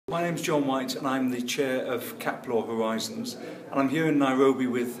My name's John White and I'm the chair of CAPLAW Horizons, and I'm here in Nairobi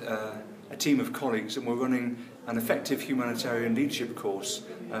with a team of colleagues, and we're running an effective humanitarian leadership course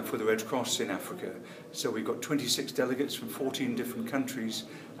for the Red Cross in Africa. So we've got 26 delegates from 14 different countries,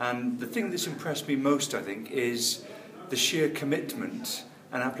 and the thing that's impressed me most, I think, is the sheer commitment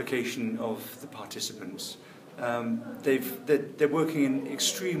and application of the participants. They're working in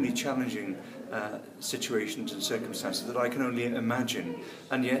extremely challenging situations and circumstances that I can only imagine,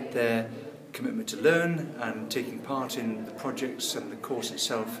 and yet their commitment to learn and taking part in the projects and the course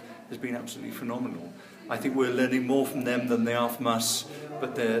itself has been absolutely phenomenal. I think we're learning more from them than they are from us,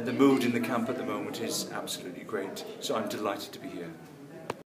 but the mood in the camp at the moment is absolutely great, so I'm delighted to be here.